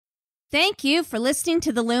Thank you for listening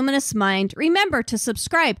to The Luminous Mind. Remember to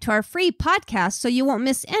subscribe to our free podcast so you won't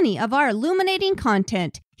miss any of our illuminating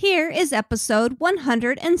content. Here is episode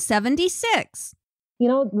 176. You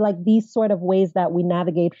know, like these sort of ways that we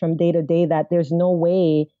navigate from day to day, that there's no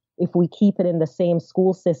way, if we keep it in the same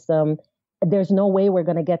school system, there's no way we're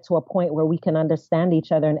going to get to a point where we can understand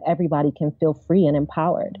each other and everybody can feel free and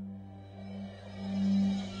empowered.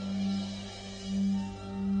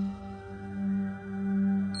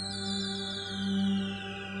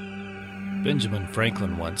 Benjamin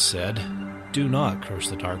Franklin once said, "Do not curse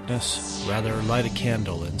the darkness, rather light a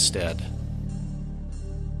candle instead."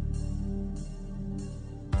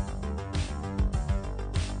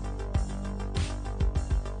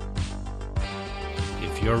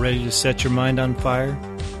 If you're ready to set your mind on fire,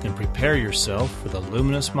 then prepare yourself for the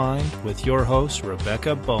Luminous Mind with your host,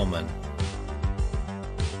 Rebecca Bowman.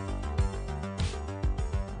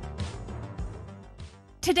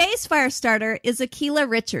 Today's fire starter is Akilah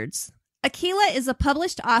Richards. Akilah is a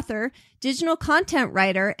published author, digital content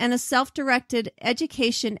writer, and a self-directed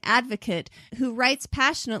education advocate who writes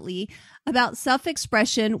passionately about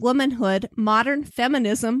self-expression, womanhood, modern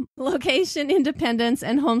feminism, location independence,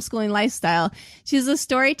 and homeschooling lifestyle. She's a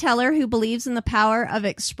storyteller who believes in the power of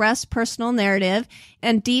expressed personal narrative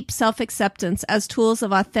and deep self-acceptance as tools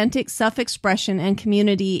of authentic self-expression and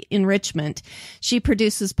community enrichment. She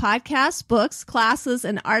produces podcasts, books, classes,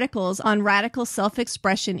 and articles on radical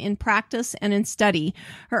self-expression in practice and in study.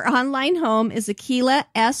 Her online home is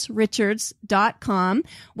AkilahRichards.com,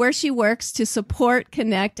 where she works to support,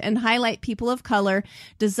 connect, and highlight people of color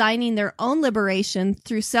designing their own liberation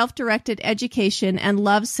through self-directed education and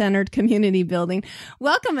love-centered community building.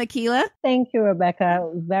 Welcome, Akilah. Thank you,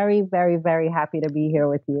 Rebecca. Very, very, very happy to be here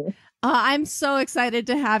with you. I'm so excited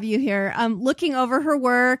to have you here. Looking over her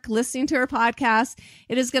work, listening to her podcast.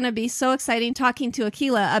 It is going to be so exciting talking to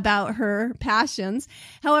Akilah about her passions.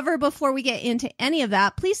 However, before we get into any of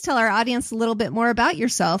that, please tell our audience a little bit more about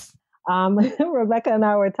yourself. Rebecca and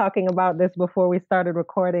I were talking about this before we started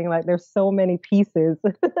recording. Like, there's so many pieces.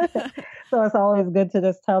 So it's always good to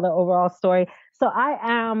just tell the overall story. So I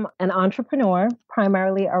am an entrepreneur,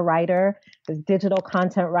 primarily a writer, a digital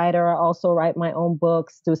content writer. I also write my own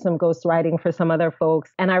books, do some ghostwriting for some other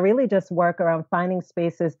folks. And I really just work around finding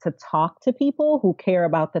spaces to talk to people who care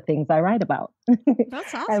about the things I write about.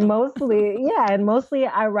 That's awesome. And mostly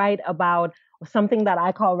I write about something that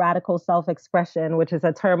I call radical self-expression, which is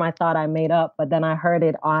a term I thought I made up, but then I heard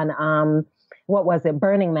it on,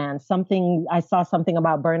 Burning Man. I saw something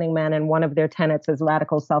about Burning Man, and one of their tenets is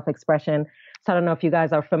radical self-expression. So I don't know if you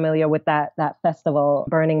guys are familiar with that festival,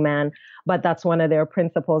 Burning Man, but that's one of their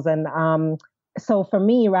principles. And so for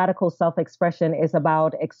me, radical self-expression is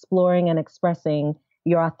about exploring and expressing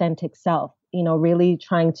your authentic self, you know, really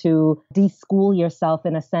trying to de-school yourself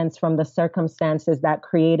in a sense from the circumstances that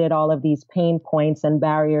created all of these pain points and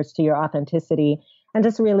barriers to your authenticity, and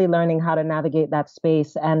just really learning how to navigate that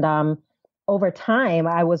space. And over time,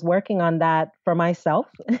 I was working on that for myself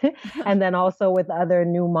and then also with other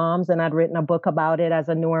new moms. And I'd written a book about it as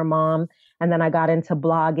a newer mom. And then I got into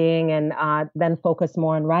blogging and then focused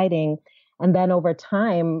more on writing. And then over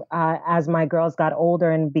time, as my girls got older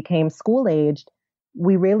and became school-aged,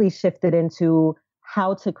 we really shifted into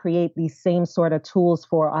how to create these same sort of tools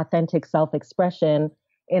for authentic self-expression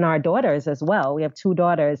in our daughters as well. We have 2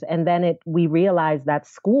 daughters. And then we realized that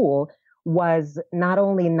school was not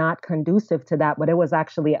only not conducive to that, but it was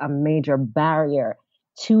actually a major barrier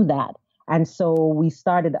to that. And so we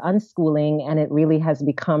started unschooling, and it really has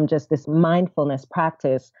become just this mindfulness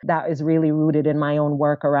practice that is really rooted in my own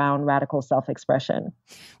work around radical self-expression.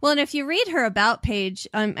 Well, and if you read her About page,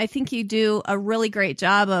 I think you do a really great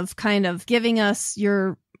job of kind of giving us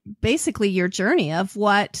basically your journey of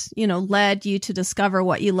what, led you to discover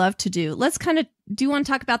what you love to do. Do you want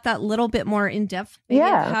to talk about that a little bit more in depth?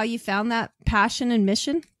 Yeah. How you found that passion and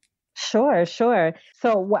mission? Sure. So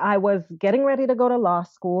I was getting ready to go to law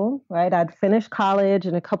school, right? I'd finished college,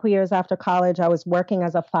 and a couple years after college, I was working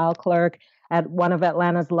as a file clerk at one of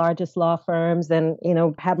Atlanta's largest law firms, and,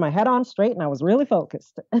 had my head on straight, and I was really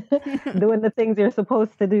focused doing the things you're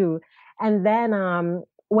supposed to do. And then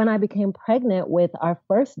when I became pregnant with our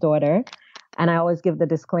first daughter, and I always give the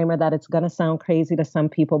disclaimer that it's going to sound crazy to some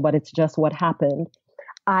people, but it's just what happened.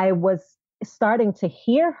 I was starting to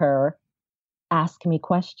hear her ask me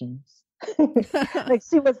questions. Like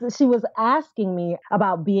she was asking me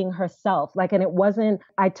about being herself. And it wasn't,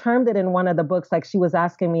 I termed it in one of the books, like she was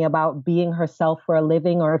asking me about being herself for a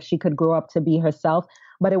living, or if she could grow up to be herself.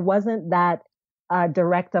 But it wasn't that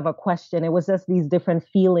direct of a question. It was just these different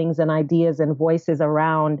feelings and ideas and voices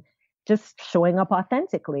around just showing up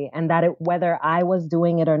authentically, and that whether I was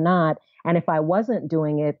doing it or not, and if I wasn't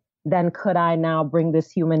doing it, then could I now bring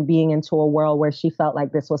this human being into a world where she felt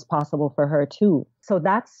like this was possible for her too? So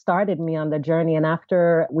that started me on the journey. And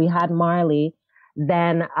after we had Marley,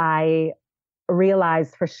 then I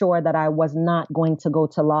realized for sure that I was not going to go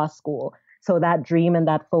to law school. So that dream and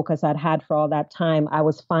that focus I'd had for all that time, I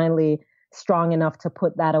was finally strong enough to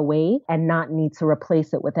put that away and not need to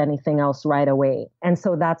replace it with anything else right away. And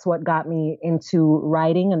so that's what got me into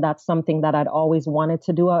writing. And that's something that I'd always wanted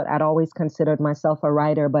to do. I'd always considered myself a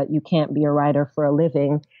writer, but you can't be a writer for a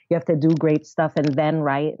living. You have to do great stuff and then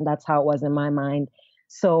write. And that's how it was in my mind.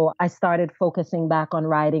 So I started focusing back on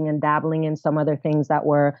writing and dabbling in some other things that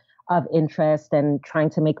were of interest and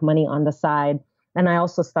trying to make money on the side. And I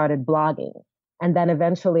also started blogging. And then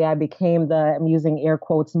eventually I became I'm using air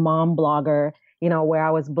quotes, mom blogger, where I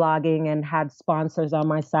was blogging and had sponsors on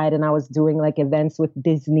my side. And I was doing like events with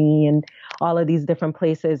Disney and all of these different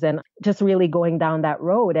places, and just really going down that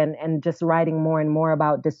road and just writing more and more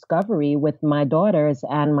about discovery with my daughters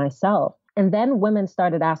and myself. And then women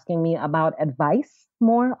started asking me about advice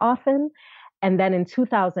more often. And then in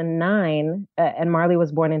 2009, and Marley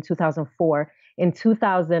was born in 2004, in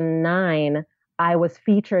 2009, I was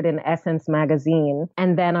featured in Essence magazine.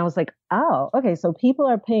 And then I was like, oh, okay, so people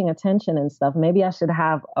are paying attention and stuff. Maybe I should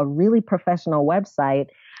have a really professional website.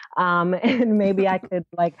 And maybe I could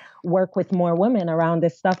like work with more women around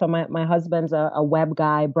this stuff. And my husband's a web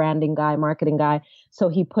guy, branding guy, marketing guy. So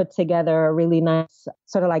he put together a really nice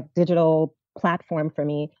sort of like digital platform for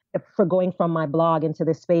me for going from my blog into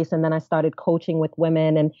this space. And then I started coaching with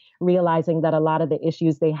women and realizing that a lot of the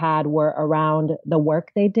issues they had were around the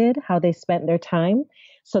work they did, how they spent their time.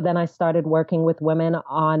 So then I started working with women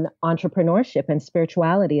on entrepreneurship and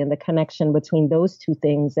spirituality and the connection between those two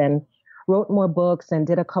things, and wrote more books and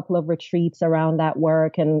did a couple of retreats around that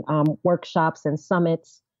work and workshops and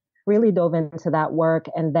summits, really dove into that work.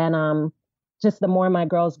 And then just the more my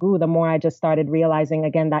girls grew, the more I just started realizing,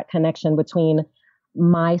 again, that connection between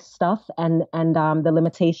my stuff and the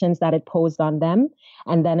limitations that it posed on them.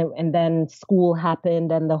 And then school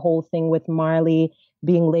happened, and the whole thing with Marley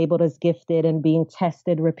being labeled as gifted and being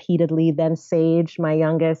tested repeatedly. Then Sage, my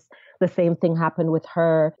youngest, the same thing happened with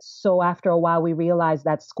her. So after a while, we realized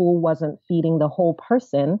that school wasn't feeding the whole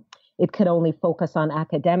person. It could only focus on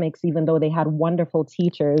academics, even though they had wonderful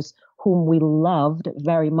teachers whom we loved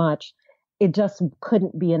very much. It just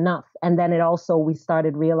couldn't be enough. And then we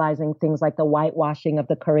started realizing things like the whitewashing of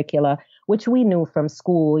the curricula, which we knew from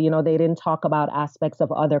school. They didn't talk about aspects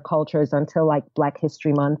of other cultures until like Black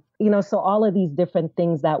History Month. So all of these different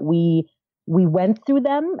things that we went through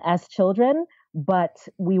them as children, but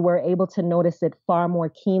we were able to notice it far more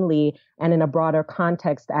keenly and in a broader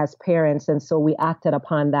context as parents. And so we acted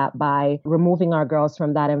upon that by removing our girls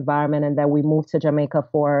from that environment. And then we moved to Jamaica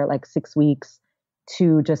for like 6 weeks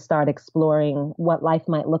to just start exploring what life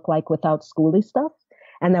might look like without schooly stuff.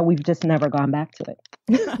 And then we've just never gone back to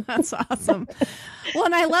it. That's awesome. Well,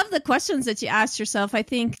 and I love the questions that you asked yourself. I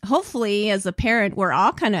think hopefully as a parent, we're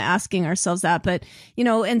all kind of asking ourselves that. But,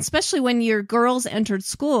 and especially when your girls entered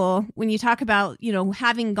school, when you talk about,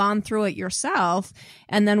 having gone through it yourself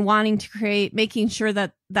and then wanting to making sure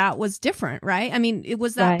that that was different, right? I mean, it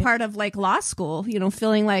was that right. part of like law school,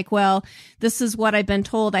 feeling like, well, this is what I've been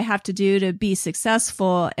told I have to do to be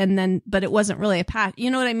successful. And then, but it wasn't really a path.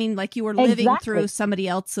 You know what I mean? Like you were living through somebody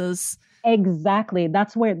else's. Exactly.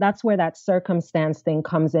 That's where that circumstance thing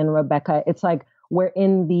comes in, Rebecca. It's like we're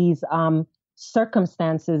in these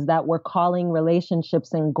circumstances that we're calling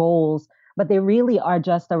relationships and goals, but they really are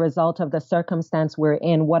just a result of the circumstance we're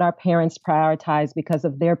in, what our parents prioritize because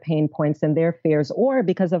of their pain points and their fears or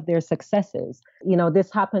because of their successes.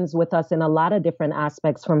 This happens with us in a lot of different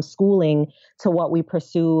aspects, from schooling to what we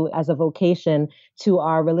pursue as a vocation to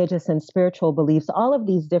our religious and spiritual beliefs, all of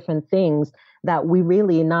these different things that we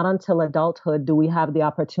really, not until adulthood do we have the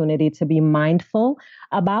opportunity to be mindful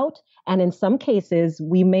about. And in some cases,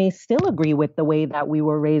 we may still agree with the way that we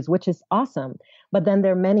were raised, which is awesome. But then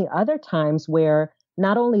there are many other times where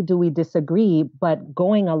not only do we disagree, but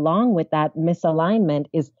going along with that misalignment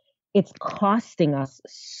it's costing us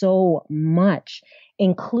so much,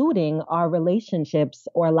 including our relationships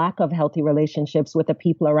or lack of healthy relationships with the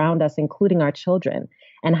people around us, including our children,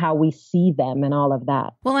 and how we see them and all of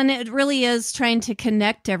that. Well, and it really is trying to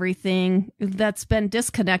connect everything that's been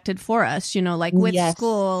disconnected for us, like with Yes.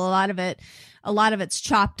 school, a lot of it's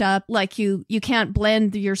chopped up. Like you can't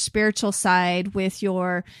blend your spiritual side with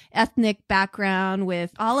your ethnic background,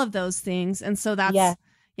 with all of those things. And so that's, Yeah.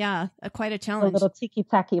 Yeah, quite a The challenge. little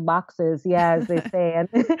ticky-tacky boxes, yeah, as they say. And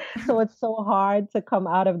so it's so hard to come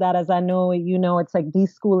out of that. As I know, it's like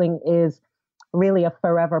deschooling is really a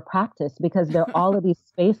forever practice because there are all of these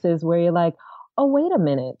spaces where you're like, oh, wait a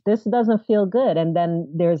minute, this doesn't feel good. And then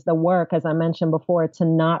there's the work, as I mentioned before, to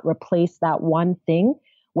not replace that one thing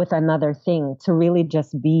with another thing, to really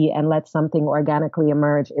just be and let something organically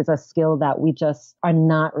emerge is a skill that we just are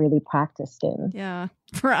not really practiced in. Yeah.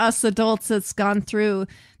 For us adults, it's gone through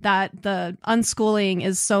that. The unschooling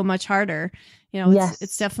is so much harder. Yes.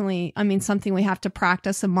 It's definitely, something we have to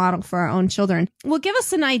practice and model for our own children. Well, give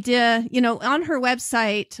us an idea, on her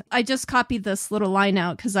website, I just copied this little line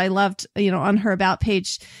out because I loved, on her about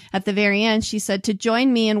page at the very end, she said, to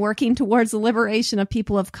join me in working towards the liberation of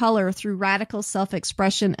people of color through radical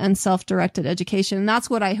self-expression and self-directed education. And that's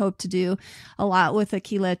what I hope to do a lot with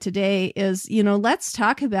Akilah today is, let's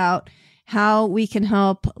talk about how we can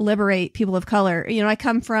help liberate people of color. I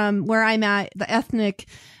come from where I'm at, the ethnic.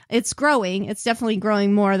 It's growing. It's definitely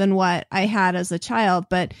growing more than what I had as a child.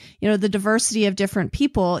 But, the diversity of different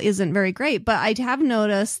people isn't very great. But I have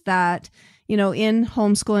noticed that, in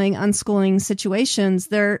homeschooling, unschooling situations,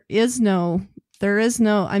 there is no,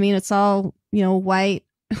 it's all, white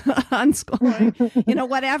unschooling,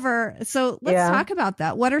 whatever. So let's talk about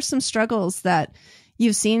that. What are some struggles that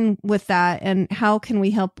you've seen with that and how can we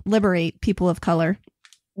help liberate people of color?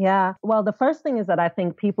 Yeah. Well, the first thing is that I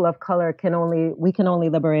think people of color we can only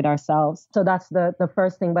liberate ourselves. So that's the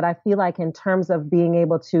first thing. But I feel like in terms of being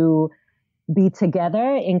able to be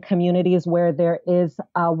together in communities where there is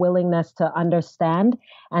a willingness to understand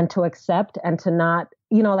and to accept and to not,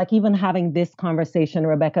 like even having this conversation,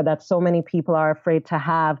 Rebecca, that so many people are afraid to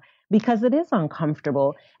have because it is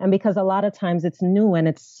uncomfortable and because a lot of times it's new and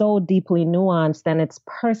it's so deeply nuanced and it's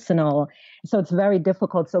personal. So it's very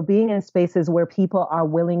difficult. So being in spaces where people are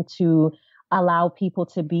willing to allow people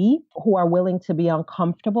to be, who are willing to be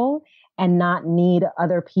uncomfortable and not need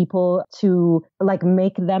other people to like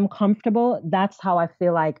make them comfortable. That's how I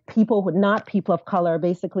feel like people, not people of color,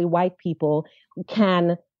 basically white people,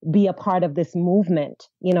 can be a part of this movement,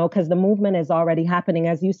 because the movement is already happening.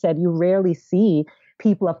 As you said, you rarely see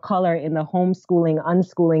people of color in the homeschooling,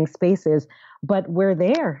 unschooling spaces, but we're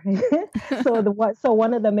there. So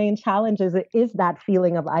one of the main challenges is that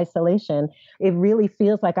feeling of isolation. It really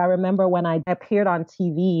feels like, I remember when I appeared on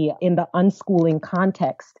TV in the unschooling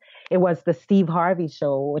context, it was the Steve Harvey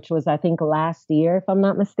show, which was, I think, last year, if I'm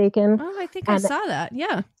not mistaken. Oh, I think I saw that.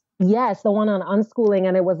 Yeah. Yes, the one on unschooling.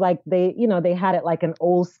 And it was like they had it like an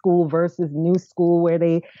old school versus new school where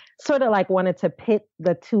they sort of like wanted to pit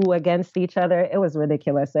the two against each other. It was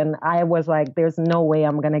ridiculous. And I was like, there's no way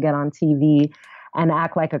I'm going to get on TV and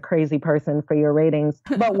act like a crazy person for your ratings.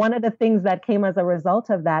 But one of the things that came as a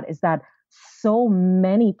result of that is that so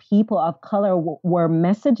many people of color were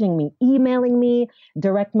messaging me, emailing me,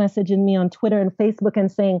 direct messaging me on Twitter and Facebook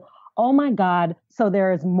and saying, oh my God, so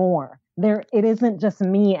there is more. It isn't just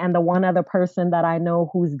me and the one other person that I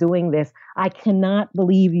know who's doing this. I cannot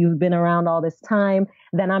believe you've been around all this time.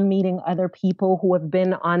 Then I'm meeting other people who have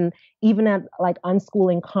been on, even at like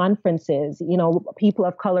unschooling conferences, people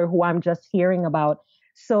of color who I'm just hearing about.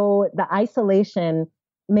 So the isolation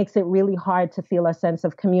makes it really hard to feel a sense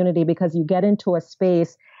of community because you get into a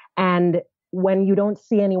space and when you don't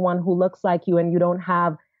see anyone who looks like you and you don't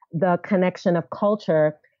have the connection of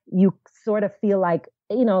culture, you sort of feel like,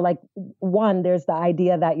 like one, there's the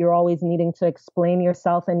idea that you're always needing to explain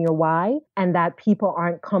yourself and your why, and that people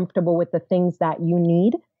aren't comfortable with the things that you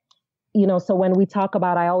need. So when we talk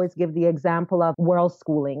about, I always give the example of world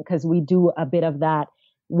schooling because we do a bit of that.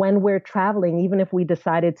 When we're traveling, even if we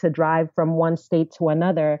decided to drive from one state to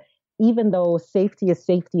another, even though safety is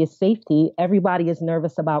safety, everybody is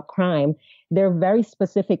nervous about crime. There are very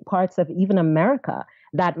specific parts of even America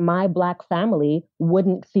that my Black family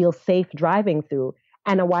wouldn't feel safe driving through.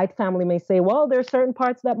 And a white family may say, well, there are certain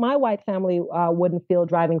parts that my white family wouldn't feel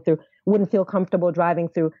comfortable driving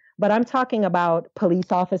through. But I'm talking about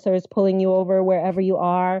police officers pulling you over wherever you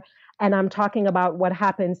are. And I'm talking about what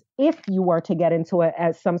happens if you were to get into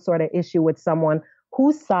some sort of issue with someone.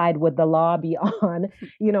 Whose side would the law be on?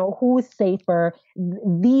 Who's safer?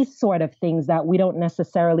 These sort of things that we don't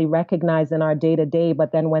necessarily recognize in our day-to-day,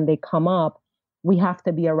 but then when they come up, we have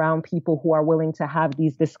to be around people who are willing to have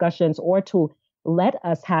these discussions or to let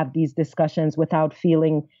us have these discussions without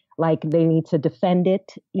feeling like they need to defend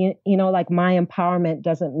it. Like my empowerment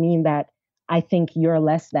doesn't mean that I think you're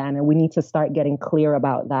less than, and we need to start getting clear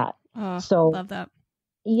about that. Oh, so love that.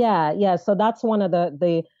 Yeah. So that's one of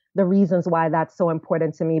the reasons why that's so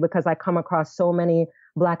important to me, because I come across so many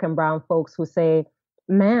Black and brown folks who say,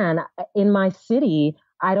 man, in my city,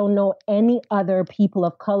 I don't know any other people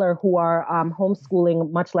of color who are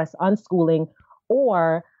homeschooling, much less unschooling,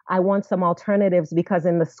 or I want some alternatives because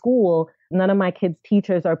in the school, none of my kids'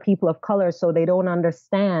 teachers are people of color, so they don't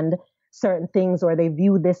understand certain things, or they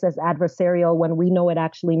view this as adversarial when we know it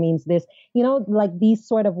actually means this. Like these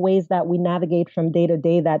sort of ways that we navigate from day to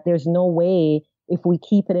day, that there's no way, if we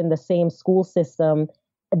keep it in the same school system,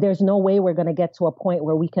 there's no way we're going to get to a point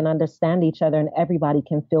where we can understand each other and everybody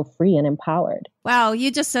can feel free and empowered. Wow, you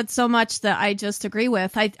just said so much that I just agree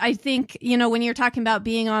with. I think, when you're talking about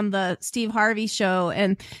being on the Steve Harvey show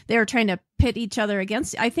and they were trying to pit each other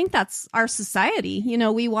against, I think that's our society.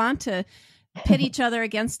 We want to pit each other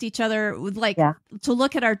against each other, to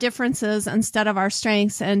look at our differences instead of our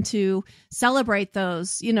strengths and to celebrate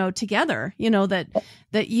those, together,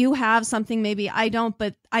 that you have something maybe I don't,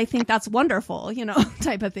 but I think that's wonderful,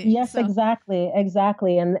 type of thing. Yes, so.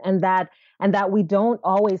 Exactly. And that we don't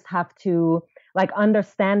always have to,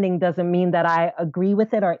 understanding doesn't mean that I agree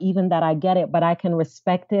with it or even that I get it, but I can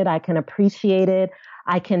respect it. I can appreciate it.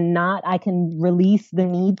 I can release the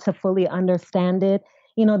need to fully understand it.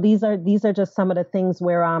 These are just some of the things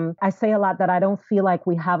where I say a lot that I don't feel like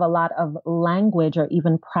we have a lot of language or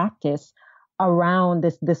even practice around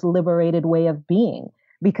this liberated way of being,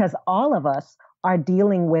 because all of us are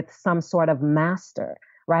dealing with some sort of master,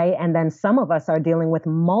 right? And then some of us are dealing with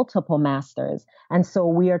multiple masters. And so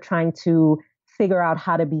we are trying to figure out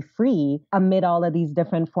how to be free amid all of these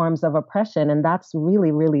different forms of oppression. And that's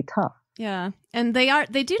really, really tough. Yeah. And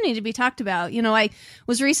they do need to be talked about. I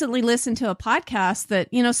was recently listening to a podcast that,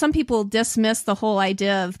 some people dismiss the whole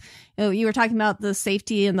idea of, you were talking about the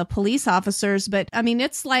safety and the police officers, but I mean,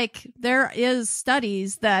 it's like there is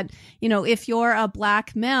studies that, if you're a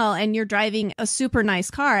Black male and you're driving a super nice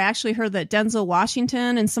car, I actually heard that Denzel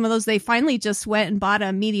Washington and some of those, they finally just went and bought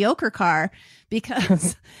a mediocre car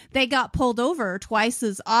because they got pulled over twice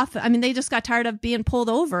as often. I mean, they just got tired of being pulled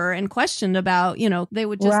over and questioned about, they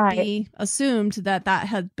would just be assumed that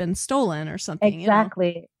had been stolen or something.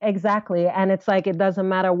 Exactly. And it's like, it doesn't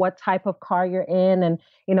matter what type of car you're in. And,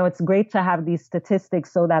 it's great to have these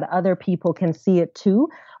statistics so that other people can see it too.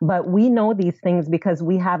 But we know these things because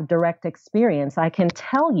we have direct experience. I can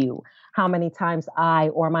tell you how many times I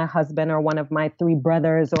or my husband or one of my 3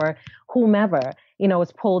 brothers or whomever,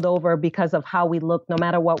 was pulled over because of how we look, no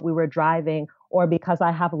matter what we were driving, or because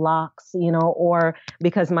I have locks, or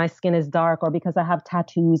because my skin is dark, or because I have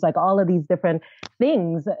tattoos, like all of these different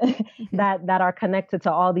things that are connected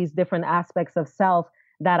to all these different aspects of self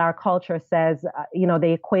that our culture says,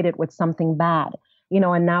 they equate it with something bad.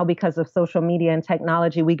 And now because of social media and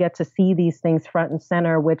technology, we get to see these things front and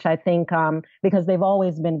center, which I think because they've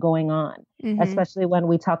always been going on, especially when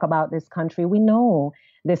we talk about this country. We know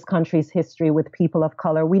this country's history with people of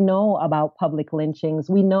color. We know about public lynchings.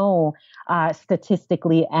 We know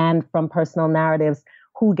statistically and from personal narratives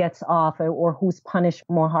who gets off or who's punished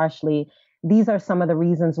more harshly. These are some of the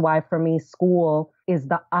reasons why, for me, school is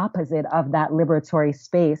the opposite of that liberatory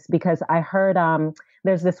space, because I heard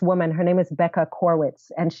there's this woman, her name is Becca Korwitz,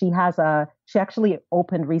 and she actually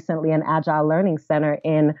opened recently an Agile Learning Center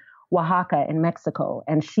in Oaxaca in Mexico,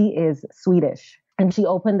 and she is Swedish. And she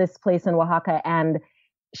opened this place in Oaxaca, and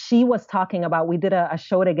she was talking about, we did a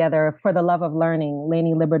show together for the Love of Learning,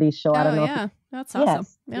 Lainey Liberty's show. I don't know. Yeah, that's awesome.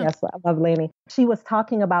 Yes, I love Lainey. She was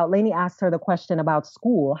talking about, Lainey asked her the question about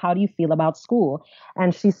school. How do you feel about school?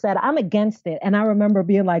 And she said, I'm against it. And I remember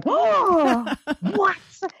being like, oh, what?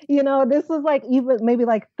 This was like even maybe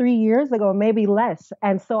like 3 years ago, maybe less.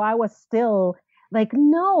 And so I was still like,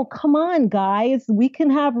 no, come on, guys, we can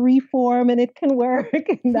have reform and it can work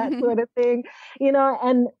and that sort of thing,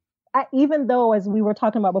 and even though, as we were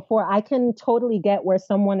talking about before, I can totally get where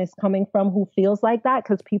someone is coming from who feels like that,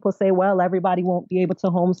 because people say, well, everybody won't be able to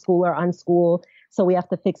homeschool or unschool, so we have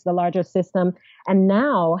to fix the larger system. And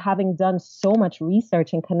now, having done so much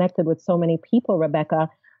research and connected with so many people, Rebecca,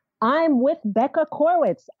 I'm with Becca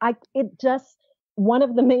Korwitz. One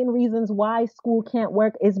of the main reasons why school can't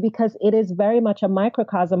work is because it is very much a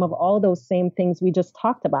microcosm of all those same things we just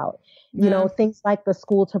talked about. Yeah. Things like the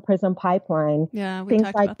school to prison pipeline. Yeah, we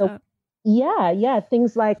talked about that. Yeah.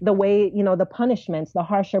 Things like the way, the punishments, the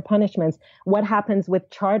harsher punishments, what happens with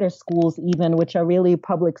charter schools even, which are really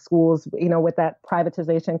public schools, with that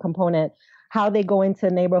privatization component, how they go into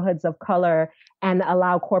neighborhoods of color and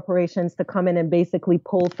allow corporations to come in and basically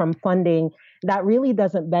pull from funding that really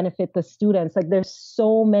doesn't benefit the students. Like, there's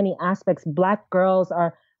so many aspects. Black girls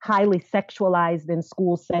are highly sexualized in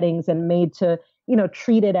school settings and made to,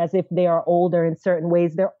 treat it as if they are older in certain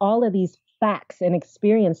ways. There are all of these facts and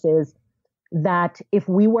experiences that if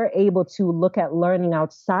we were able to look at learning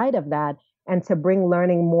outside of that, and to bring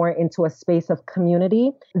learning more into a space of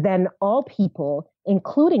community, then all people,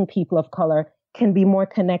 including people of color, can be more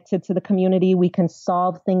connected to the community. We can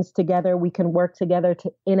solve things together. We can work together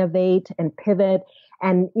to innovate and pivot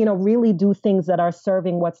and, really do things that are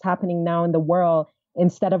serving what's happening now in the world,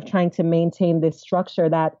 instead of trying to maintain this structure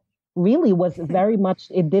that really was very much,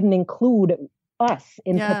 it didn't include us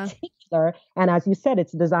in particular. And as you said,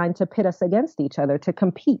 it's designed to pit us against each other, to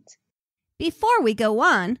compete. Before we go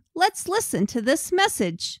on, let's listen to this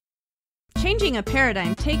message. Changing a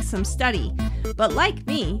paradigm takes some study, but like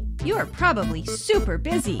me, you are probably super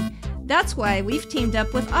busy. That's why we've teamed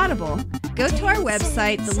up with Audible. Go to our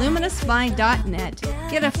website, theluminousmind.net,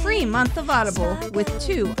 get a free month of Audible with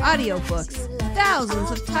 2 audiobooks,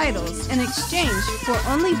 thousands of titles in exchange for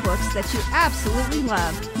only books that you absolutely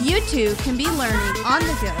love. You too can be learning on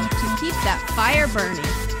the go to keep that fire burning.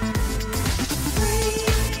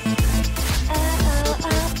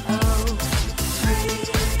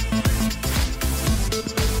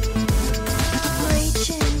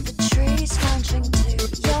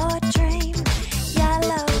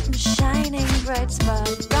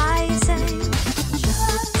 But rising,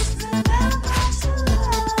 just remember to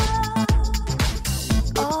love.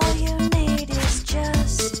 All you need is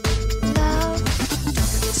just love.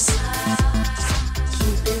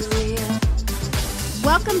 Keep it real.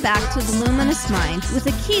 Welcome back to The Luminous Mind with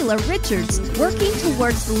Akilah Richards, working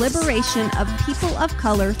towards the liberation of people of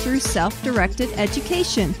color through self-directed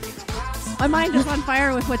education. My mind is on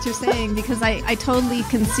fire with what you're saying, because I totally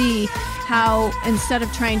can see how instead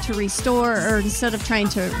of trying to restore, or instead of trying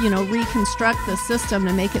to, reconstruct the system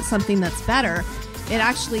to make it something that's better,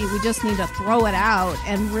 we just need to throw it out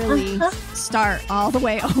and really start all the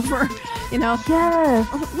way over, Yes.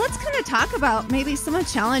 Let's kind of talk about maybe some of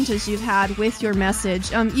the challenges you've had with your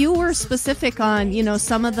message. You were specific on,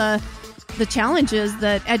 some of the challenges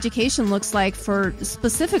that education looks like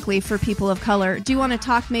specifically for people of color. Do you want to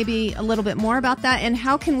talk maybe a little bit more about that? And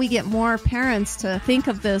how can we get more parents to think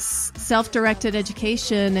of this self-directed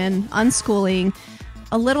education and unschooling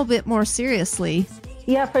a little bit more seriously?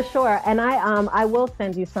 Yeah, for sure. And I will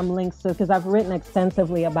send you some links because I've written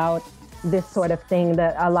extensively about this sort of thing,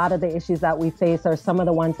 that a lot of the issues that we face are some of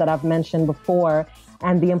the ones that I've mentioned before,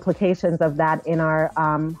 and the implications of that in our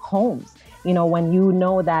homes. When you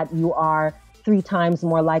know that you are 3 times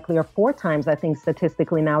more likely, or 4 times, I think,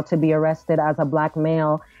 statistically now, to be arrested as a Black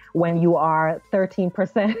male, when you are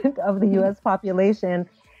 13% of the U.S. population,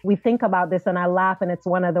 we think about this and I laugh, and it's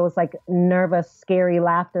one of those like nervous, scary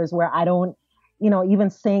laughters where I don't, even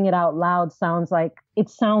saying it out loud sounds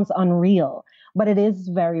unreal, but it is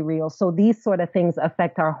very real. So these sort of things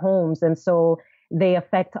affect our homes. And so they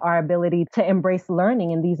affect our ability to embrace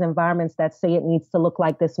learning in these environments that say it needs to look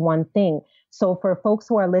like this one thing. So for folks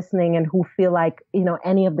who are listening and who feel like,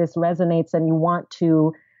 any of this resonates and you want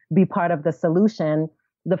to be part of the solution,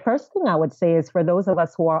 the first thing I would say is, for those of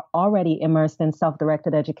us who are already immersed in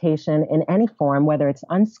self-directed education in any form, whether it's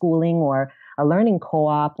unschooling or a learning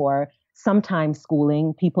co-op or sometimes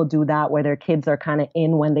schooling, people do that where their kids are kind of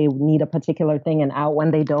in when they need a particular thing and out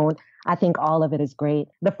when they don't. I think all of it is great.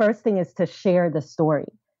 The first thing is to share the story.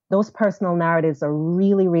 Those personal narratives are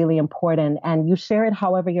really, really important, and you share it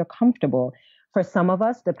however you're comfortable. For some of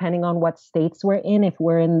us, depending on what states we're in, if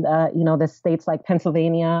we're in, the states like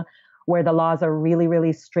Pennsylvania, where the laws are really,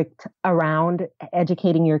 really strict around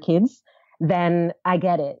educating your kids, then I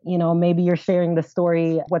get it. Maybe you're sharing the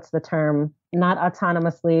story, what's the term? Not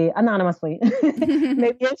anonymously.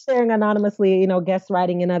 Maybe you're sharing anonymously, guest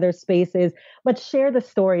writing in other spaces, but share the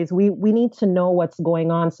stories. We need to know what's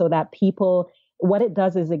going on so that what it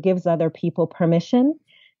does is it gives other people permission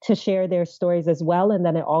to share their stories as well. And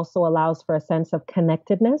then it also allows for a sense of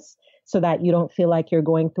connectedness so that you don't feel like you're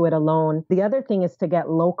going through it alone. The other thing is to get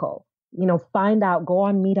local. Find out, go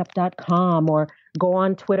on meetup.com or go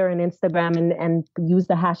on Twitter and Instagram and use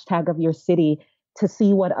the hashtag of your city to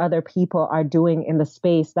see what other people are doing in the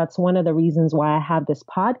space. That's one of the reasons why I have this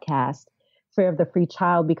podcast, Fear of the Free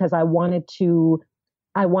Child, because I wanted to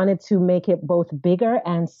make it both bigger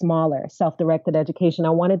and smaller, self-directed education. I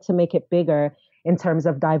wanted to make it bigger in terms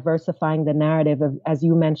of diversifying the narrative of, as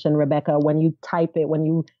you mentioned, Rebecca, when you type it, when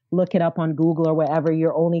you look it up on Google or wherever,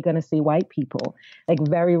 you're only going to see white people. Like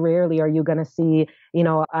very rarely are you going to see,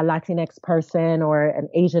 a Latinx person or an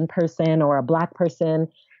Asian person or a Black person.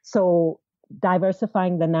 So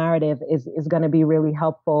diversifying the narrative is going to be really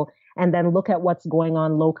helpful. And then look at what's going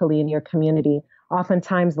on locally in your community.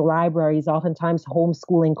 Oftentimes oftentimes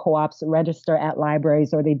homeschooling co-ops register at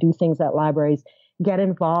libraries, or they do things at libraries. Get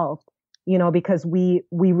involved, because we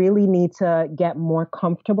really need to get more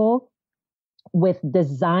comfortable with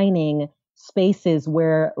designing spaces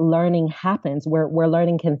where learning happens, where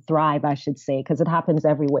learning can thrive, I should say, because it happens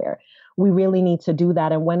everywhere. We really need to do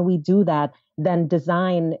that. And when we do that, then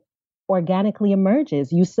design organically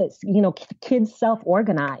emerges. Kids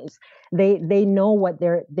self-organize. They know what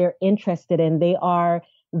they're interested in. They are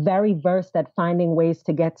very versed at finding ways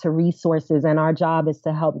to get to resources, and our job is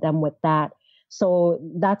to help them with that. So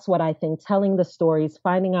that's what I think. Telling the stories,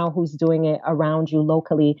 finding out who's doing it around you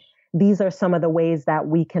locally. These are some of the ways that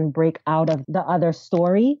we can break out of the other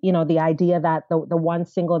story. The idea that the one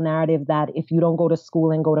single narrative that if you don't go to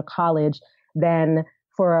school and go to college, then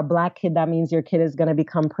for a Black kid, that means your kid is going to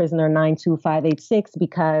become prisoner 92586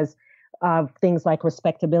 because of things like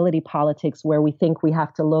respectability politics, where we think we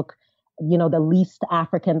have to look, the least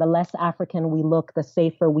African, the less African we look, the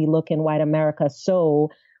safer we look in white America. So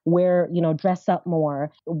dress up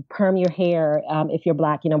more, perm your hair if you're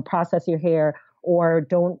Black, process your hair, or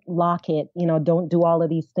don't lock it, don't do all of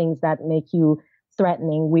these things that make you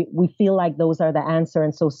threatening. We feel like those are the answer.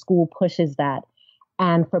 And so school pushes that.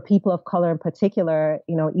 And for people of color in particular,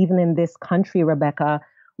 even in this country, Rebecca,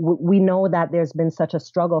 we know that there's been such a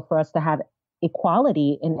struggle for us to have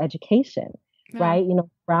equality in education, right?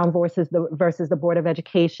 Brown versus the Board of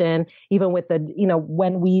Education, even with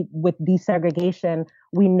with desegregation,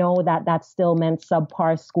 we know that still meant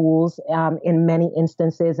subpar schools in many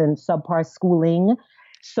instances, and subpar schooling.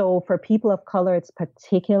 So for people of color, it's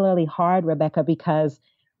particularly hard, Rebecca, because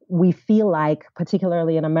we feel like,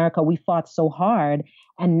 particularly in America, we fought so hard,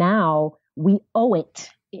 and now we owe it,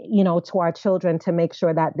 to our children to make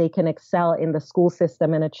sure that they can excel in the school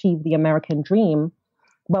system and achieve the American dream.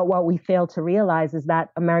 But what we fail to realize is that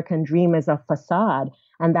American dream is a facade,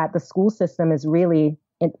 and that the school system is really,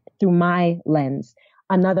 through my lens,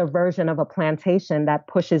 another version of a plantation that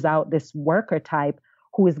pushes out this worker type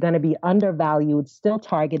who is going to be undervalued, still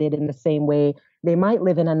targeted in the same way. They might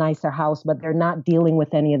live in a nicer house, but they're not dealing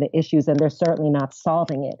with any of the issues, and they're certainly not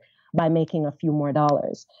solving it by making a few more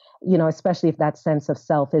dollars, especially if that sense of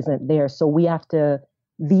self isn't there. So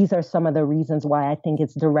these are some of the reasons why I think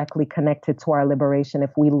it's directly connected to our liberation.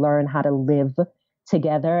 If we learn how to live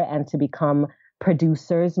together and to become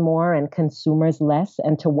producers more and consumers less,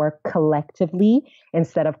 and to work collectively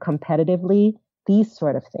instead of competitively, these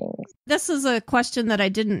sort of things. This is a question that I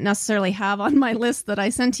didn't necessarily have on my list that I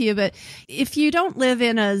sent to you, but if you don't live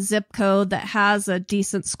in a zip code that has a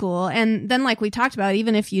decent school, and then like we talked about,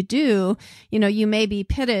 even if you do, you may be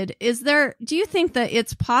pitted. Do you think that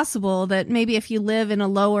it's possible that maybe if you live in a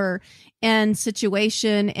lower end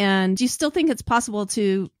situation, and do you still think it's possible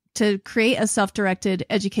to create a self-directed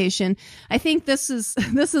education? I think this is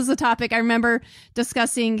a topic I remember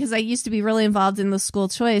discussing, because I used to be really involved in the school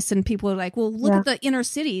choice, and people were like, well, look at the inner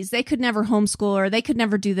cities. They could never homeschool, or they could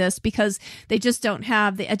never do this because they just don't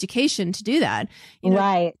have the education to do that.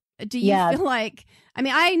 Right. Do you feel like,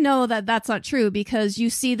 I know that that's not true, because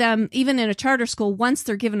you see them even in a charter school, once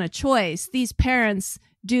they're given a choice, these parents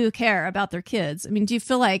do care about their kids. Do you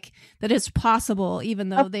feel like that it's possible, even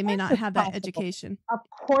though they may not have that education? Of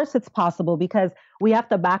course it's possible, because we have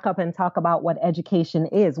to back up and talk about what education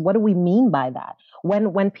is. What do we mean by that?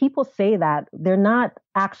 When people say that, they're not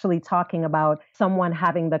actually talking about someone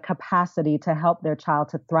having the capacity to help their child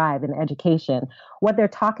to thrive in education. What they're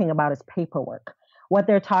talking about is paperwork. What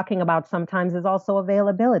they're talking about sometimes is also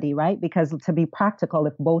availability, right? Because to be practical,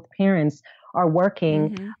 if both parents are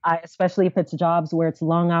working, especially if it's jobs where it's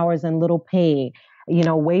long hours and little pay,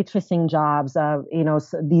 waitressing jobs,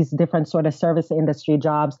 these different sort of service industry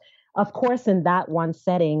jobs. Of course, in that one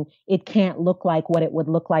setting, it can't look like what it would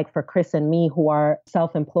look like for Chris and me, who are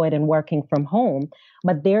self-employed and working from home.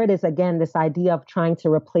 But there it is again, this idea of trying to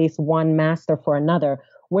replace one master for another.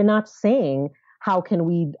 We're not saying, how can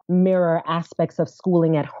we mirror aspects of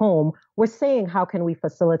schooling at home? We're saying, how can we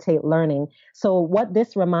facilitate learning? So what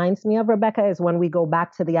this reminds me of, Rebecca, is when we go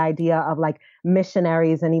back to the idea of like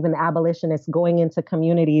missionaries and even abolitionists going into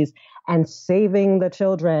communities and saving the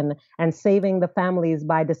children and saving the families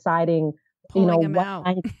by deciding, Pulling them out.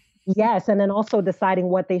 Yes. And then also deciding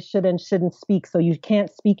what they should and shouldn't speak. So you can't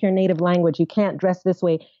speak your native language. You can't dress this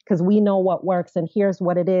way because we know what works and here's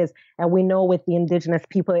what it is. And we know with the indigenous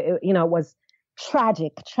people, it was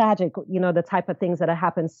tragic, the type of things that have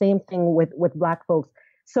happened. Same thing with Black folks.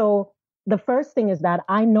 So the first thing is that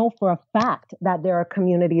I know for a fact that there are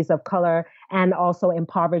communities of color and also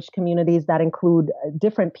impoverished communities that include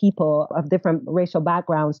different people of different racial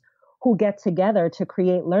backgrounds who get together to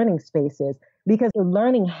create learning spaces, because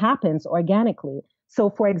learning happens organically. So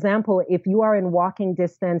for example, if you are in walking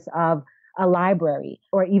distance of a library,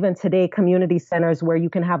 or even today community centers where you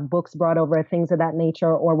can have books brought over, things of that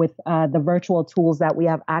nature, or with the virtual tools that we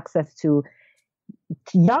have access to,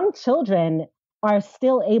 young children are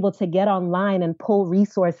still able to get online and pull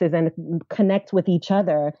resources and connect with each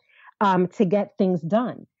other to get things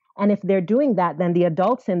done. And if they're doing that, then the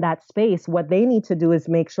adults in that space, what they need to do is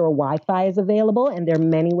make sure Wi-Fi is available. And there are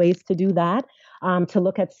many ways to do that, to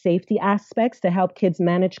look at safety aspects, to help kids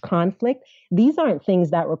manage conflict. These aren't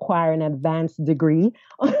things that require an advanced degree.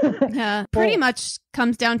 Yeah, pretty much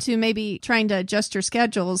comes down to maybe trying to adjust your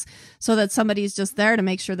schedules so that somebody's just there to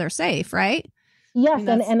make sure they're safe, right? Yes,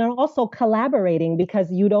 and also collaborating,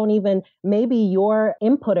 because you don't even, maybe your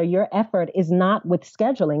input or your effort is not with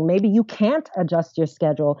scheduling. Maybe you can't adjust your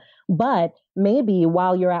schedule, but maybe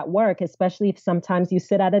while you're at work, especially if sometimes you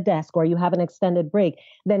sit at a desk or you have an extended break,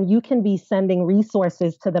 then you can be sending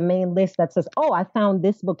resources to the main list that says, oh, I found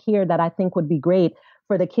this book here that I think would be great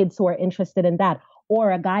for the kids who are interested in that.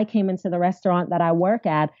 Or a guy came into the restaurant that I work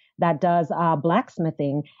at that does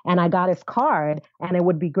blacksmithing, and I got his card, and it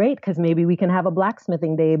would be great because maybe we can have a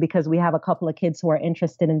blacksmithing day because we have a couple of kids who are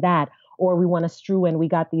interested in that, or we want to strew and we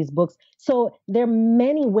got these books. So there are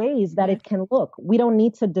many ways that it can look. We don't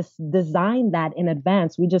need to design that in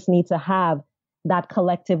advance. We just need to have that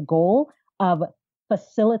collective goal of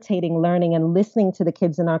facilitating learning and listening to the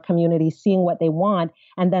kids in our community, seeing what they want,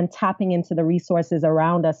 and then tapping into the resources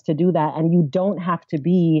around us to do that. And you don't have to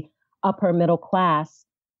be upper middle class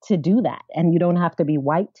to do that. And you don't have to be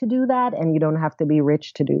white to do that. And you don't have to be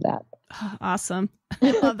rich to do that. Awesome.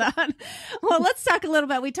 I love that. Well, let's talk a little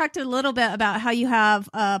bit. We talked a little bit about how you have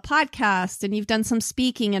a podcast and you've done some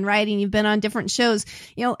speaking and writing. You've been on different shows.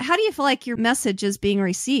 How do you feel like your message is being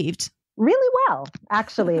received? Really well,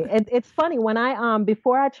 actually. It's funny when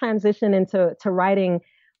before I transitioned into writing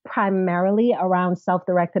primarily around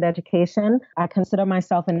self-directed education, I consider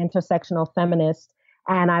myself an intersectional feminist.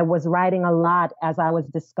 And I was writing a lot as I was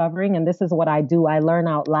discovering, and this is what I do. I learn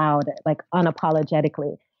out loud, like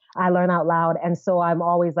unapologetically. I learn out loud. And so I'm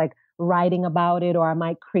always like writing about it, or I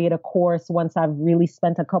might create a course once I've really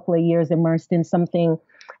spent a couple of years immersed in something.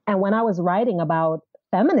 And when I was writing about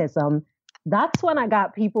feminism, that's when I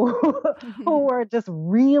got people who were just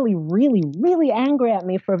really, really, really angry at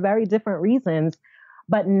me for very different reasons.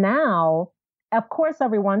 But now, of course,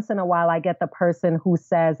 every once in a while, I get the person who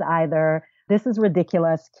says either, this is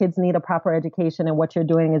ridiculous, kids need a proper education, and what you're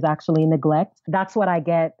doing is actually neglect. That's what I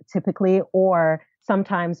get typically. Or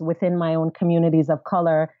sometimes within my own communities of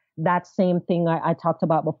color, that same thing I talked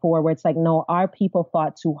about before, where it's like, no, our people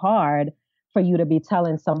fought too hard for you to be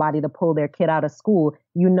telling somebody to pull their kid out of school.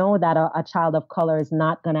 You know that a child of color is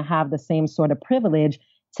not going to have the same sort of privilege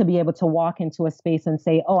to be able to walk into a space and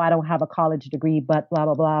say, oh, I don't have a college degree, but blah,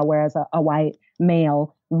 blah, blah, whereas a white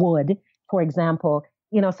male would, for example.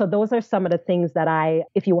 So those are some of the things that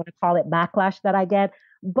if you want to call it backlash, that I get.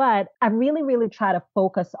 But I really, really try to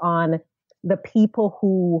focus on the people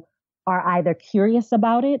who are either curious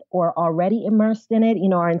about it or already immersed in it,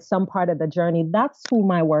 or in some part of the journey. That's who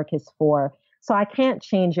my work is for. So I can't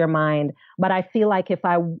change your mind, but I feel like if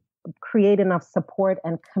I create enough support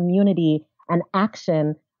and community and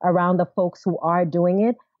action around the folks who are doing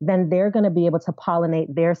it, then they're going to be able to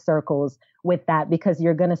pollinate their circles with that, because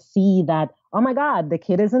you're going to see that, oh my God, the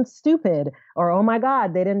kid isn't stupid, or oh my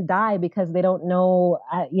God, they didn't die because they don't know,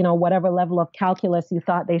 whatever level of calculus you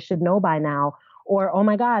thought they should know by now. Or, oh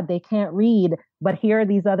my God, they can't read, but here are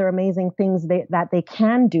these other amazing things that they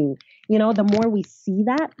can do. The more we see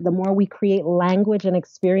that, the more we create language and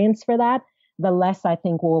experience for that, the less I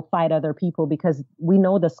think we'll fight other people, because we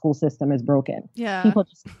know the school system is broken. Yeah. People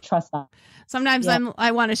just trust that. Sometimes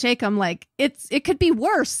I want to shake them, like it could be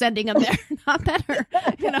worse sending them there, not better,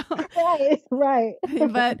 Right.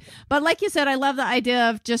 But like you said, I love the idea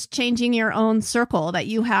of just changing your own circle that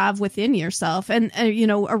you have within yourself and,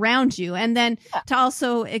 around you. And then to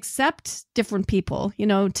also accept different people,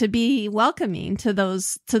 to be welcoming to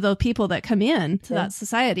those people that come in to that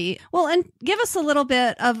society. Well, and give us a little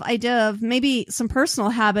bit of idea of maybe some personal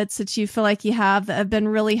habits that you feel like you have that have been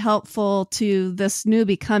really helpful to this new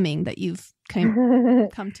becoming that you've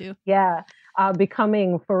come to. Yeah.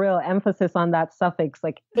 Becoming, for real, emphasis on that suffix,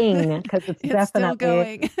 like ing, because it's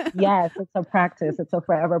definitely, still going. Yes, it's a practice. It's a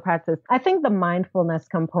forever practice. I think the mindfulness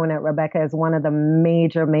component, Rebecca, is one of the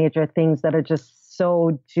major, major things that are just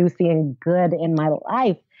so juicy and good in my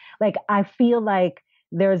life. Like, I feel like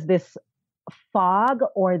there's this fog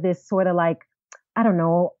or this sort of like, I don't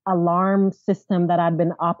know, alarm system that I've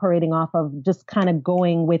been operating off of, just kind of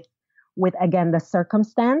going with again, the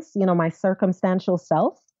circumstance, my circumstantial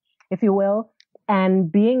self, if you will,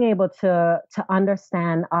 and being able to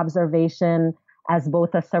understand observation as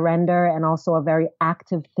both a surrender and also a very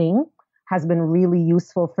active thing has been really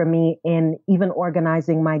useful for me in even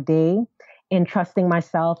organizing my day, in trusting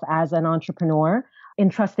myself as an entrepreneur, in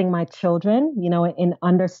trusting my children, in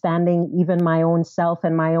understanding even my own self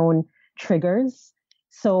and my own triggers.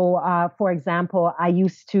 So, for example, I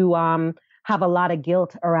used to have a lot of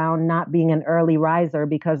guilt around not being an early riser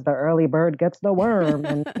because the early bird gets the worm.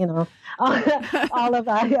 And, all of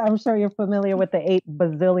that. I'm sure you're familiar with the 8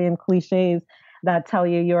 bazillion cliches that tell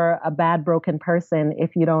you you're a bad, broken person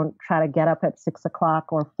if you don't try to get up at 6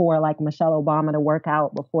 o'clock or 4 like Michelle Obama to work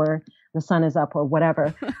out before the sun is up or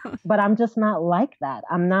whatever. But I'm just not like that.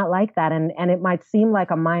 I'm not like that. And it might seem like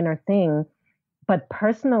a minor thing, but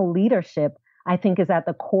personal leadership, I think, is at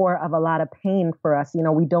the core of a lot of pain for us.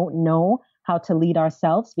 We don't know how to lead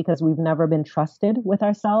ourselves because we've never been trusted with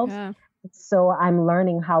ourselves. Yeah. So I'm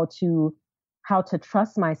learning how to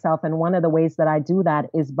trust myself. And one of the ways that I do that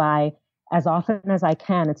is by, as often as I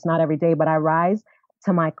can, it's not every day, but I rise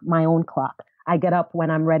to my own clock. I get up when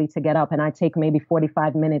I'm ready to get up, and I take maybe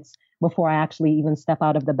 45 minutes before I actually even step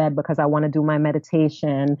out of the bed because I want to do my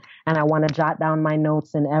meditation and I want to jot down my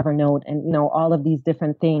notes in Evernote and, all of these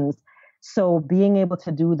different things. So being able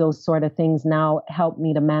to do those sort of things now help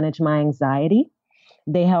me to manage my anxiety.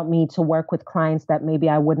 They help me to work with clients that maybe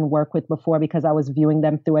I wouldn't work with before because I was viewing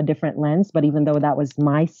them through a different lens. But even though that was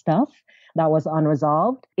my stuff that was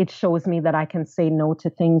unresolved, it shows me that I can say no to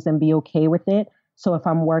things and be okay with it. So if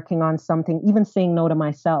I'm working on something, even saying no to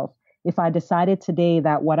myself, if I decided today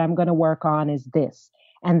that what I'm going to work on is this,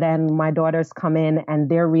 and then my daughters come in and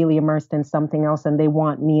they're really immersed in something else and they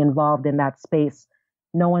want me involved in that space,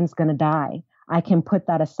 no one's going to die. I can put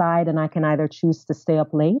that aside and I can either choose to stay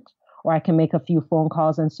up late or I can make a few phone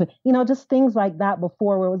calls. And so, just things like that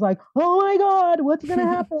before where it was like, oh my God, what's going to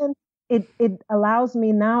happen? It allows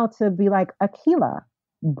me now to be like, Akilah,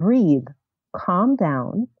 breathe, calm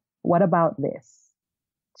down. What about this?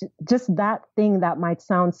 Just that thing that might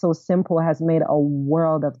sound so simple has made a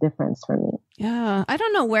world of difference for me. Yeah. I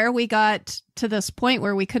don't know where we got to this point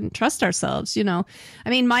where we couldn't trust ourselves.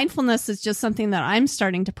 Mindfulness is just something that I'm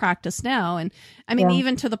starting to practice now. And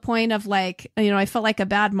even to the point of like, I felt like a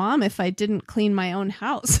bad mom if I didn't clean my own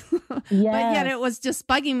house, but yet it was just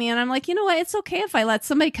bugging me. And I'm like, you know what? It's okay if I let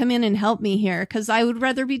somebody come in and help me here because I would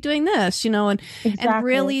rather be doing this, and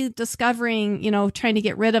really discovering, trying to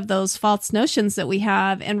get rid of those false notions that we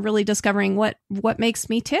have and really discovering what makes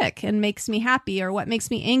me tick and makes me happy or what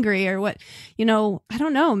makes me angry or what, I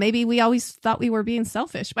don't know, maybe we always thought we were being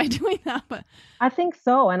selfish by doing that, but I think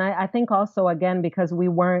so. And I think also, again, because we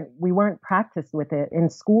weren't practiced with it in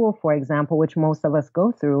school, for example, which most of us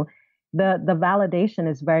go through, the validation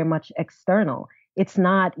is very much external. It's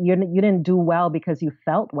not, you didn't do well because you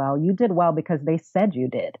felt well. You did well because they said you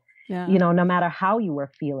did, no matter how you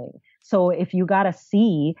were feeling. So if you got a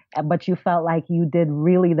C, but you felt like you did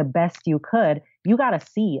really the best you could, you got a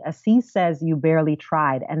C. A C says you barely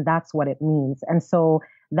tried, and that's what it means. And so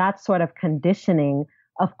that sort of conditioning,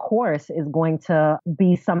 of course, is going to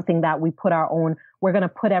be something that we're going to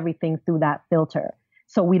put everything through that filter.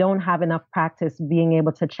 So we don't have enough practice being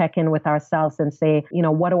able to check in with ourselves and say,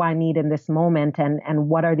 what do I need in this moment? And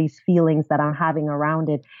what are these feelings that I'm having around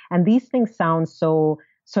it? And these things sound so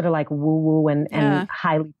sort of like woo-woo and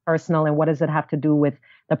highly personal. And what does it have to do with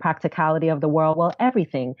the practicality of the world? Well,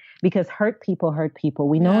 everything, because hurt people.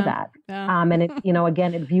 We know that. Yeah. And it,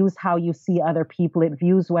 again, it views how you see other people. It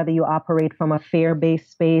views whether you operate from a fear-based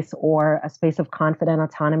space or a space of confident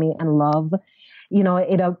autonomy and love.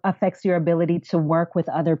 It affects your ability to work with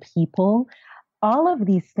other people. All of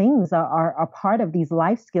these things are a part of these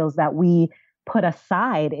life skills that we put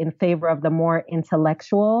aside in favor of the more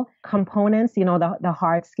intellectual components, the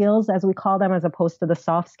hard skills, as we call them, as opposed to the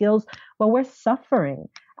soft skills. But we're suffering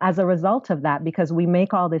as a result of that because we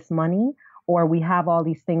make all this money or we have all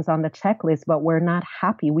these things on the checklist, but we're not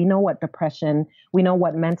happy. We know what depression, we know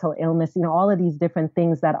what mental illness, all of these different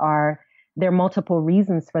things there are multiple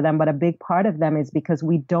reasons for them, but a big part of them is because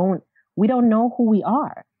we don't know who we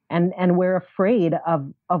are. And we're afraid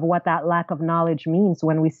of what that lack of knowledge means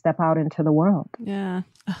when we step out into the world. Yeah.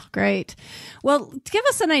 Oh, great. Well, give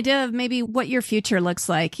us an idea of maybe what your future looks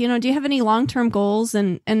like. Do you have any long-term goals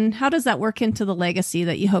and how does that work into the legacy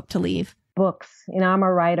that you hope to leave? Books. I'm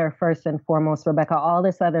a writer first and foremost, Rebecca. All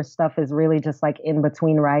this other stuff is really just like in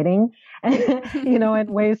between writing, and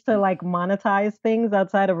ways to like monetize things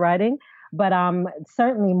outside of writing. But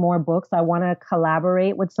certainly more books. I want to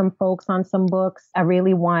collaborate with some folks on some books. I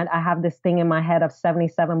have this thing in my head of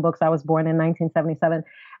 77 books. I was born in 1977.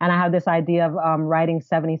 And I have this idea of writing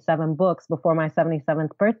 77 books before my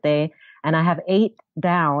 77th birthday. And I have 8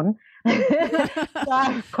 down. So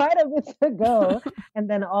I have quite a bit to go. And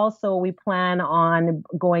then also we plan on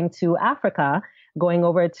going to Africa, going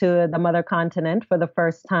over to the mother continent for the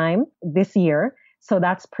first time this year. So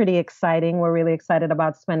that's pretty exciting. We're really excited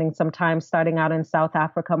about spending some time starting out in South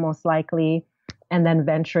Africa, most likely, and then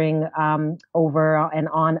venturing over and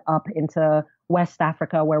on up into West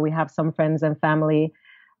Africa, where we have some friends and family.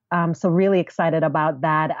 So really excited about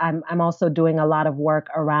that. I'm also doing a lot of work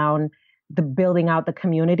around the building out the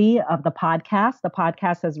community of the podcast. The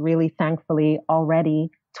podcast has really, thankfully, already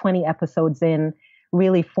 20 episodes in,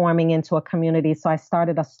 really forming into a community. So I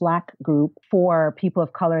started a Slack group for people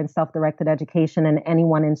of color in self-directed education and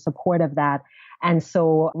anyone in support of that. And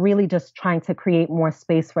so really just trying to create more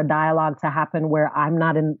space for dialogue to happen where I'm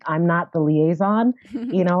not the liaison,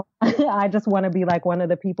 you know. I just want to be like one of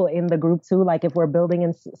the people in the group too. Like if we're building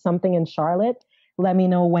in something in Charlotte, let me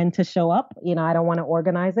know when to show up. You know, I don't want to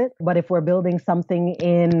organize it. But if we're building something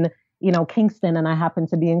in, you know, Kingston and I happen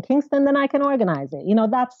to be in Kingston, then I can organize it. You know,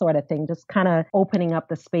 that sort of thing, just kind of opening up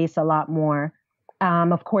the space a lot more.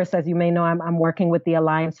 Of course, as you may know, I'm working with the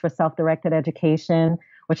Alliance for Self-Directed Education,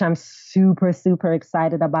 which I'm super, super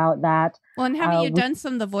excited about that. Well, and haven't you done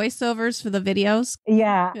some of the voiceovers for the videos?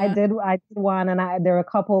 Yeah, I did one. And there are a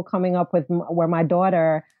couple coming up with where my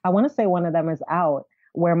daughter, I want to say one of them is out,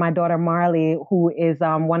 where my daughter Marley, who is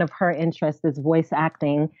one of her interests is voice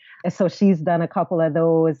acting. And so she's done a couple of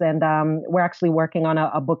those. And we're actually working on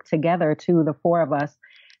a book together too, the four of us,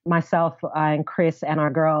 myself and Chris and our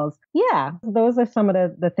girls. Yeah, those are some of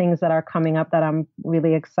the things that are coming up that I'm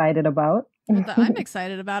really excited about. Well, I'm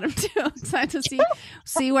excited about them too. I'm excited to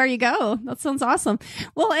see where you go. That sounds awesome.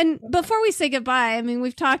 Well, and before we say goodbye, I mean,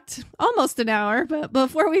 we've talked almost an hour, but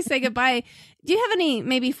before we say goodbye, do you have any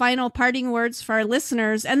maybe final parting words for our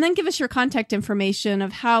listeners? And then give us your contact information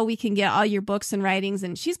of how we can get all your books and writings.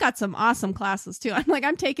 And she's got some awesome classes too.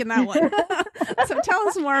 I'm taking that one. So tell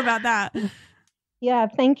us more about that. Yeah,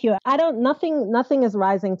 thank you. Nothing is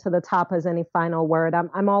rising to the top as any final word.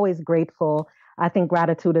 I'm always grateful. I think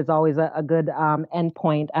gratitude is always a good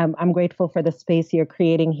endpoint. I'm grateful for the space you're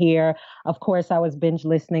creating here. Of course, I was binge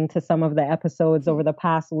listening to some of the episodes over the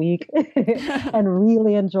past week and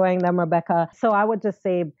really enjoying them, Rebecca. So I would just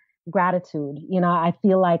say gratitude. You know, I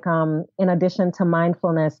feel like in addition to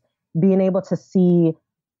mindfulness, being able to see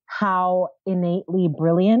how innately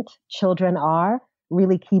brilliant children are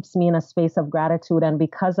really keeps me in a space of gratitude. And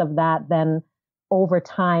because of that, then over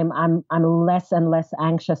time, I'm less and less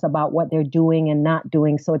anxious about what they're doing and not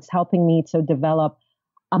doing. So it's helping me to develop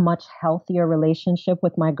a much healthier relationship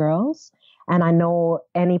with my girls. And I know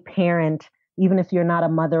any parent, even if you're not a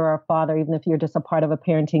mother or a father, even if you're just a part of a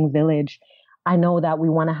parenting village, I know that we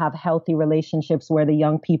want to have healthy relationships where the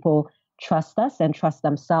young people trust us and trust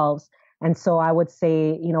themselves. And so I would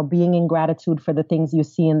say, you know, being in gratitude for the things you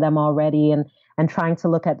see in them already and trying to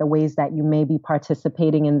look at the ways that you may be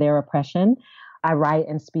participating in their oppression. I write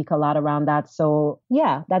and speak a lot around that. So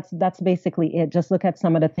yeah, that's basically it. Just look at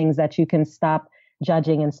some of the things that you can stop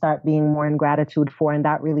judging and start being more in gratitude for. And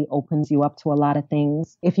that really opens you up to a lot of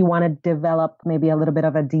things. If you want to develop maybe a little bit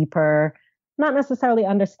of a deeper, not necessarily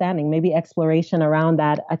understanding, maybe exploration around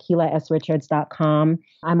that, AkilahRichards.com.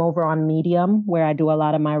 I'm over on Medium where I do a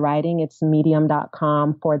lot of my writing. It's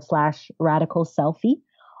medium.com/radical selfie,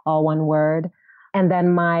 all one word. And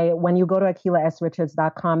then when you go to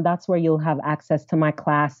AkilahRichards.com, that's where you'll have access to my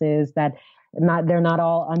classes they're not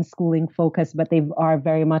all unschooling focused, but they are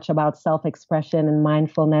very much about self-expression and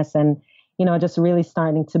mindfulness and, you know, just really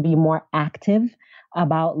starting to be more active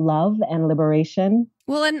about love and liberation.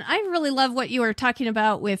 Well, and I really love what you were talking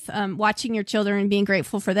about with watching your children and being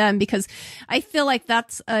grateful for them, because I feel like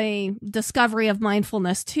that's a discovery of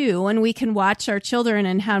mindfulness too. When we can watch our children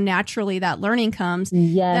and how naturally that learning comes,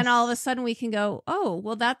 then all of a sudden we can go, oh,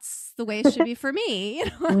 well, that's the way it should be for me. You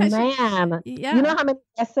know, Man, yeah. You know how many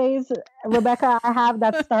essays, Rebecca, I have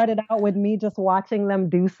that started out with me just watching them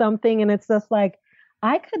do something. And it's just like,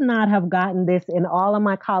 I could not have gotten this in all of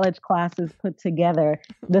my college classes put together,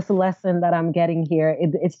 this lesson that I'm getting here.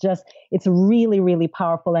 It's really, really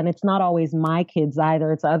powerful. And it's not always my kids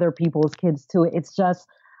either. It's other people's kids too. It's just,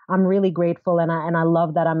 I'm really grateful. And I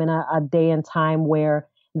love that I'm in a day and time where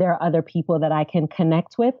there are other people that I can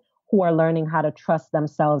connect with who are learning how to trust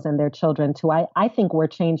themselves and their children too. I think we're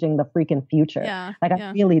changing the freaking future. Yeah,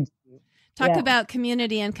 I really do. Talk about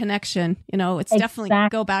community and connection. You know, it's definitely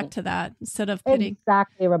go back to that instead of pitting.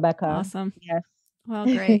 Exactly, Rebecca. Awesome. Yes. Well,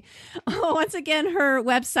 great. Once again, her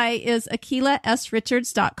website is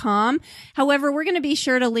AkilahSRichards.com. However, we're going to be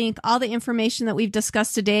sure to link all the information that we've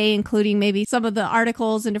discussed today, including maybe some of the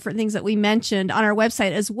articles and different things that we mentioned on our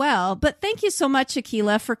website as well. But thank you so much,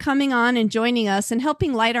 Akilah, for coming on and joining us and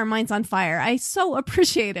helping light our minds on fire. I so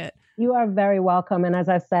appreciate it. You are very welcome. And as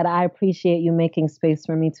I said, I appreciate you making space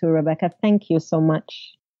for me too, Rebecca. Thank you so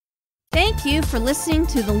much. Thank you for listening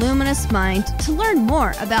to The Luminous Mind. To learn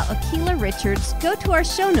more about Akilah Richards, go to our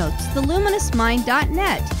show notes,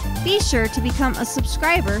 theluminousmind.net. Be sure to become a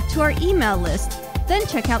subscriber to our email list. Then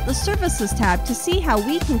check out the Services tab to see how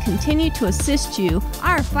we can continue to assist you,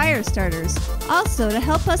 our fire starters. Also, to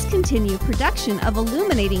help us continue production of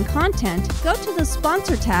illuminating content, go to the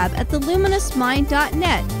Sponsor tab at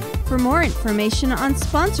theluminousmind.net for more information on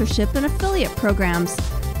sponsorship and affiliate programs.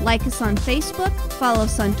 Like us on Facebook, follow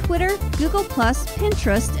us on Twitter, Google+,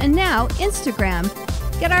 Pinterest, and now Instagram.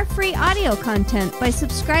 Get our free audio content by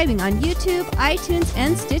subscribing on YouTube, iTunes,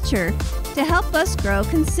 and Stitcher. To help us grow,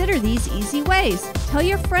 consider these easy ways. Tell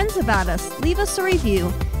your friends about us, leave us a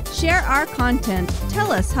review, share our content,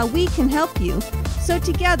 tell us how we can help you. So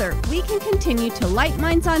together, we can continue to light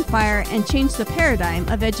minds on fire and change the paradigm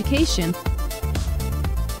of education.